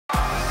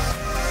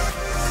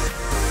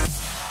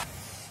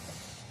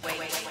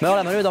Me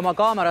oleme nüüd oma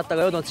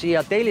kaameratega jõudnud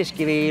siia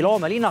Telliskivi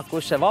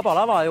loomelinnakusse Vaba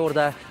lava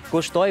juurde,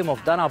 kus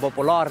toimub täna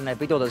populaarne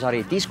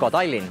pidudesari Disco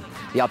Tallinn.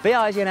 Ja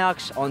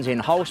peaesinejaks on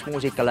siin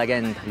house-muusika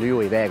legend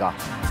Louie Vega.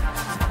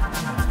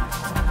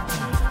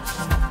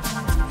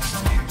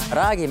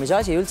 Räägi, mis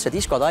asi üldse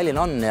Disco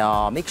Tallinn on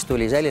ja miks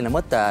tuli selline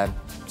mõte,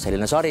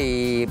 selline sari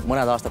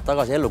mõned aastad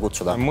tagasi ellu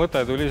kutsuda?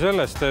 Mõte tuli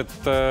sellest,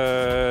 et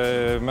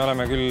me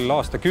oleme küll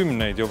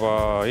aastakümneid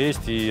juba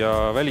Eesti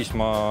ja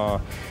välismaa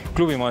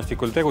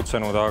klubimaastikul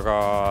tegutsenud,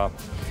 aga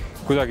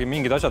kuidagi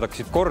mingid asjad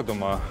hakkasid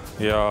korduma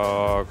ja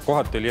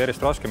kohati oli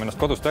järjest raskem ennast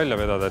kodust välja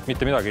vedada, et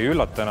mitte midagi ei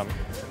üllata enam.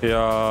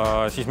 Ja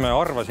siis me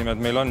arvasime,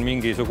 et meil on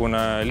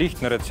mingisugune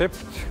lihtne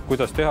retsept,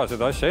 kuidas teha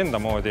seda asja enda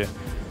moodi,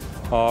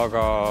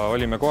 aga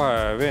olime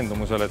kohe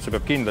veendumusel, et see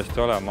peab kindlasti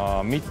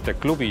olema mitte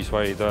klubis,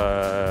 vaid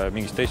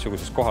mingis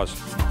teistsuguses kohas.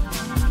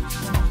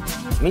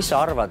 Mis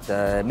sa arvad,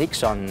 miks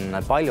on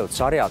paljud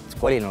sarjad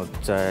kolinud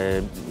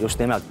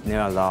just nimelt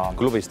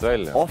klubist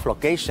välja?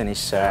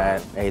 Off-locationisse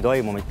ei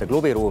toimu mitte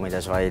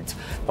klubiruumides,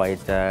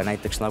 vaid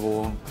näiteks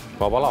nagu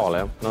Vaba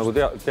lavale, jah. Nagu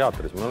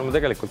teatris. Me oleme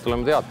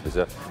teatris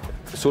ja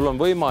sul on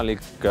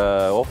võimalik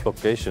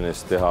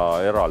off-locationis teha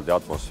eraldi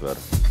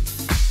atmosfäär.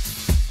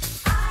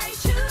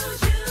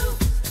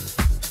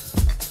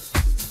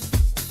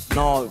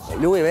 No,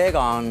 Louie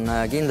Vega on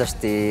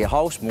kindlasti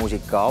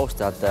house-muusika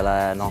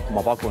austajatele,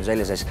 ma pakun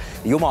sellises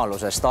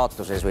jumaluse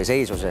staatuses või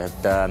seisuses,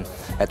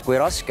 et kui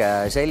raske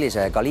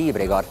sellise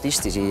kaliibriga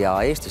artisti siia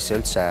Eestisse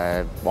üldse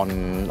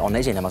on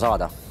esinema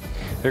saada?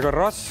 Ega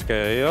raske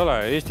ei ole.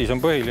 Eestis on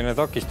põhiline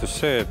takistus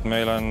see, et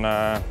meil on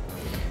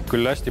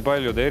küll hästi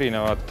paljude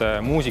erinevate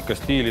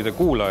muusikastiilide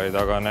kuulajaid,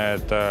 aga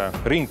need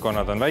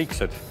ringkonnad on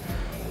väiksed,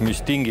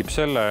 mis tingib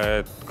selle,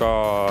 et ka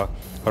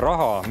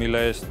raha, mille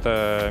eest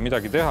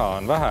midagi teha,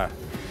 on vähe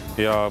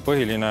ja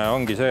põhiline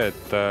ongi see,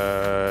 et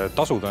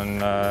tasud on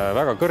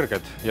väga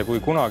kõrged ja kui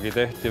kunagi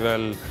tehti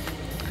veel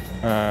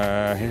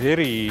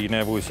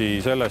erinevusi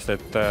sellest,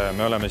 et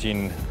me oleme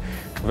siin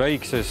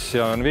väikses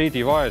ja on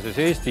veidi vaeses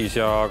Eestis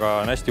ja aga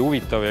on hästi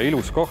huvitav ja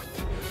ilus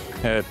koht,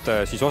 et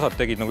siis osad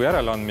tegid nagu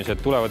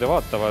järeleandmised, tulevad ja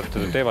vaatavad,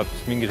 teevad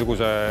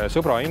mingisuguse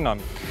sõbra hinna,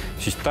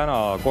 siis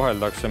täna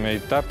koheldakse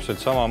meid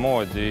täpselt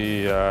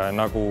samamoodi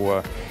nagu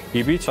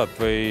Ibizat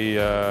või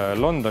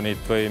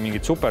Londonit või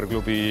mingit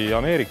superklubi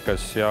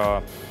Ameerikas ja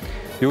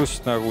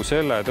just nagu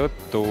selle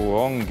tõttu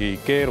ongi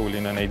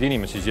keeruline neid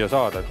inimesi siia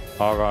saada.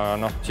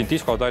 Aga siin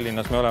Disco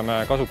Tallinnas me oleme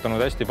kasutanud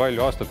hästi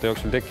palju aastate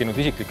jooksul tekkinud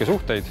isiklikke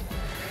suhteid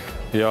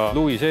ja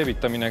Louie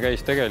seebitamine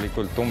käis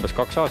tegelikult umbes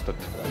 2 aastat.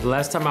 The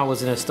last time I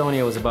was in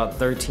Estonia was about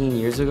 13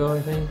 years ago,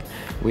 I think.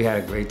 We had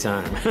a great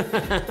time.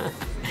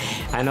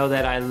 I know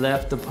that I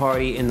left the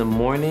party in the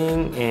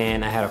morning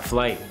and I had a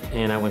flight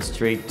and I went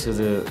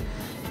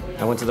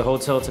to the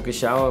hotel, took a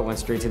shower, went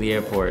straight to the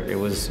airport. It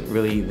was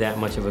really that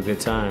much of a good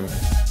time.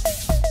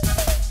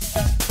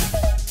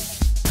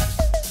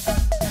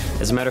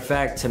 As a matter of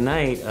fact,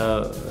 tonight,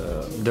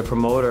 the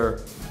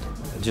promoter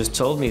just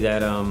told me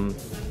that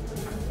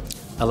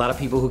a lot of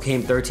people who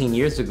came 13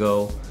 years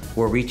ago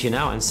were reaching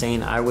out and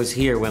saying I was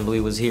here when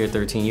Louie was here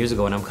 13 years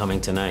ago and I'm coming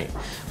tonight,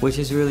 which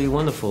is really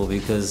wonderful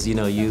because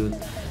you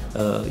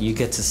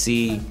get to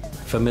see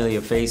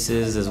familiar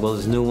faces as well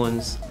as new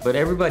ones. But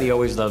everybody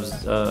always loves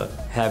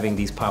having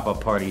these pop-up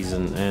parties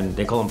and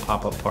they call them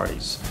pop-up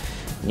parties,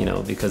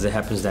 because it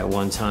happens that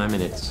one time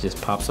and it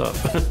just pops up.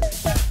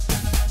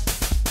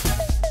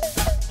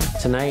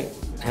 Tonight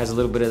has a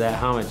little bit of that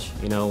homage,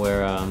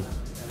 where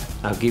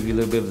I'll give you a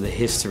little bit of the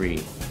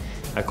history.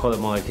 I call it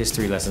more like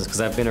history lessons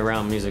because I've been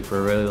around music for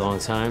a really long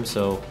time,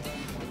 so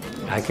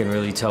I can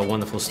really tell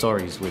wonderful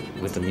stories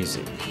with the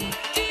music.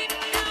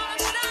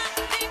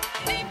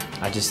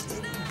 I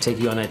just take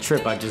you on that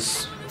trip. I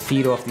just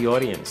feed off the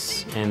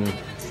audience. And,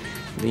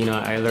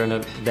 I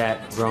learned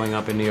that growing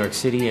up in New York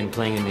City and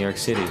playing in New York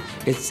City.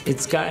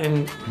 It's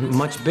gotten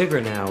much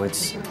bigger now.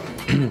 It's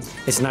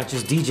not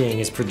just DJing,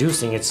 it's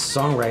producing, it's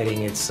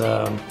songwriting,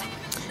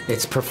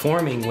 it's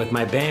performing with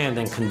my band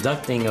and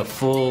conducting a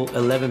full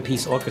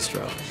 11-piece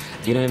orchestra.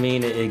 You know what I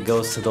mean? It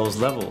goes to those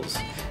levels.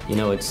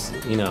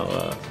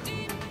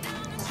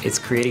 It's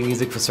creating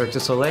music for Cirque du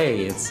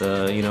Soleil. It's,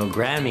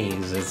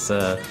 Grammys.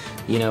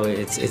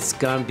 It's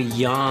gone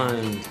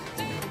beyond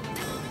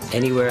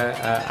anywhere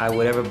I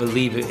would ever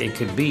believe it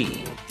could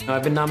be.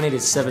 I've been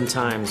nominated 7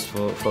 times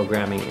for a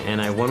Grammy,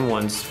 and I won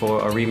once for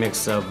a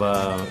remix of,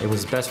 it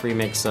was best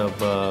remix of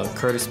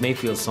Curtis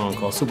Mayfield's song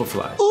called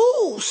Superfly.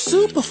 Ooh,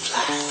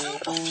 Superfly.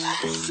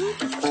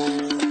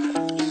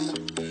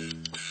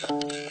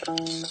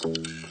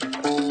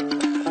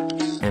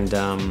 And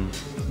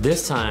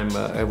this time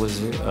it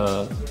was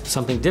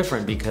something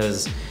different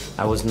because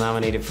I was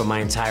nominated for my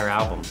entire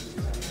album.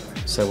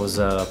 So it was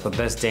for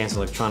Best Dance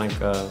Electronic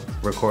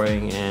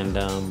Recording and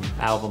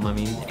Album,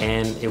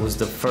 And it was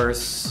the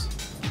first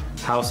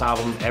house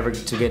album ever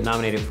to get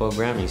nominated for a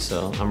Grammy,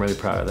 so I'm really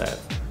proud of that.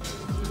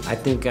 I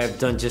think I've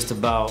done just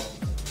about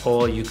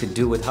all you could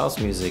do with house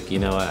music.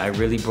 I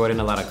really brought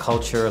in a lot of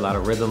culture, a lot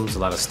of rhythms, a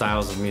lot of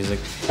styles of music.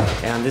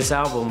 And on this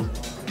album,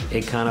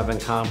 it kind of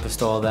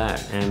encompassed all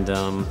that. And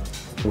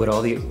with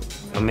all the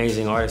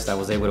amazing artists I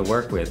was able to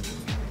work with.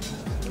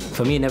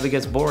 For me, it never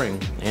gets boring,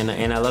 and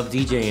I love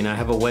DJing. I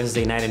have a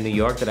Wednesday night in New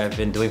York that I've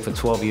been doing for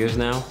 12 years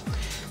now.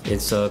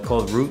 It's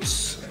called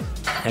Roots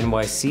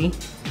NYC,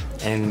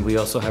 and we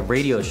also have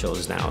radio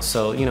shows now.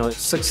 So, you know,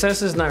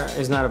 success is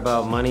not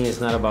about money,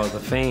 it's not about the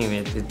fame.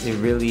 It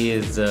really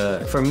is,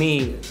 for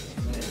me,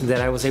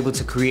 that I was able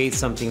to create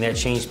something that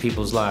changed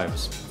people's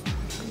lives.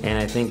 And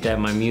I think that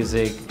my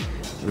music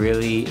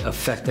really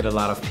affected a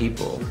lot of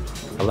people,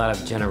 a lot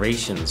of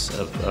generations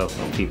of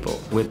people.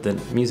 With the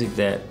music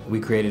that we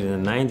created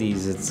in the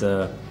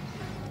 90s,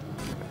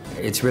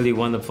 it's really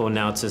wonderful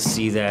now to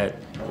see that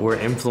we're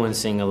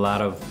influencing a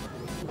lot of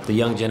the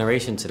young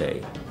generation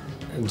today.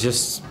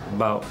 Just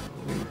about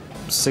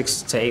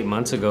 6 to 8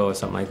 months ago or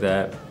something like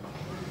that,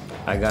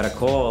 I got a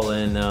call,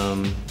 and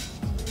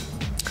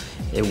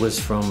it was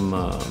from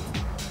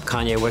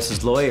Kanye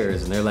West's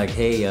lawyers, and they're like,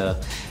 hey,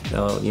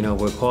 you know,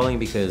 we're calling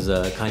because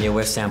Kanye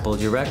West sampled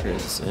your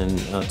records and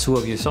 2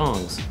 of your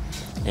songs,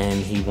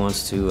 and he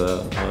wants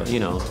to, you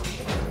know,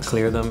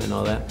 clear them and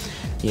all that,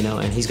 you know,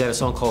 and he's got a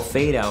song called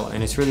Fade Out,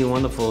 and it's really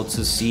wonderful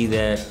to see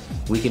that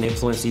we can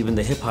influence even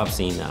the hip-hop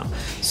scene now.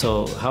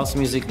 So house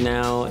music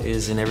now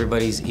is in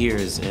everybody's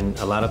ears, and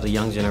a lot of the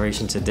young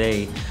generation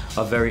today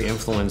are very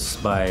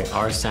influenced by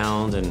our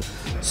sound, and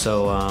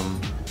so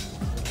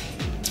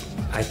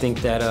I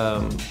think that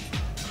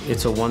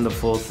it's a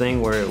wonderful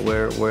thing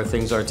where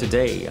things are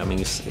today. I mean,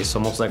 it's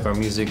almost like our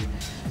music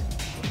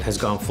has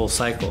gone full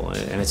cycle,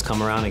 and it's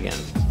come around again.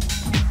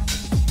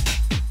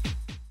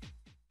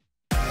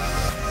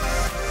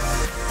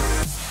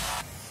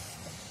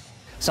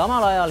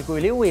 Samal ajal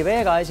kui Louie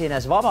Vega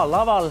esines vabal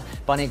laval,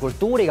 pani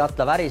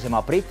kultuurikatla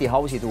värisema Briti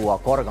hausituua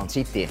Gorgon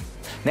City.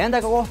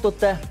 Nendega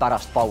kohtute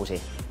pärast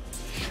pausi.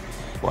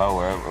 Well,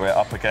 we're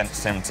up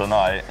against him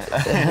tonight.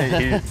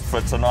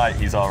 For tonight,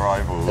 he's our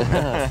rival.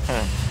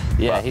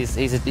 Yeah, he's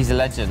a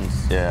legend.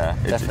 Yeah,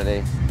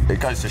 definitely.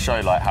 It goes to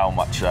show like how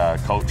much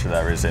culture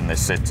there is in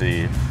this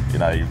city. You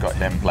know, you've got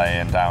him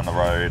playing down the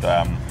road.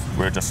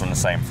 We were just on the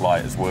same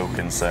flight as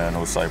Wilkinson,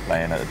 also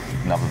playing at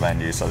another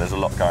venue. So there's a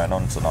lot going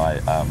on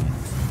tonight.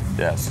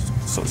 Yeah,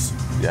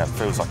 it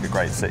feels like a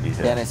great city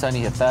here. Yeah, and it's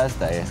only a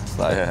Thursday,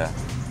 so, yeah,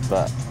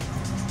 but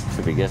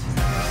should be good.